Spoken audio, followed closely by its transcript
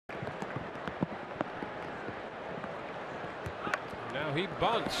Now he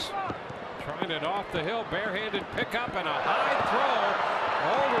bunts. Trying it off the hill, barehanded pickup and a high throw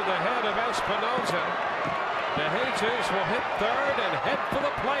over the head of Espinosa. De Jesus will hit third and head for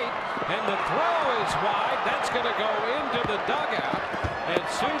the plate, and the throw is wide. That's going to go into the dugout, and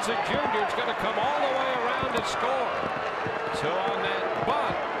Souza Jr. is going to come all the way around to score. So on that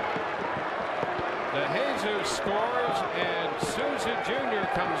bunt, De Jesus scores, and Souza Jr.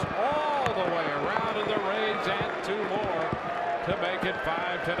 comes all the way around, and the Rays add 2 more to make it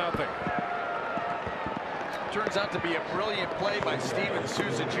 5-0. Turns out to be a brilliant play by Steven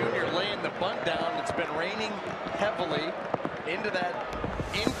Souza Jr. laying the bunt down. It's been raining heavily into that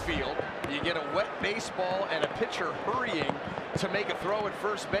infield. You get a wet baseball and a pitcher hurrying to make a throw at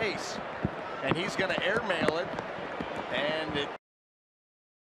first base, and he's going to airmail it, and it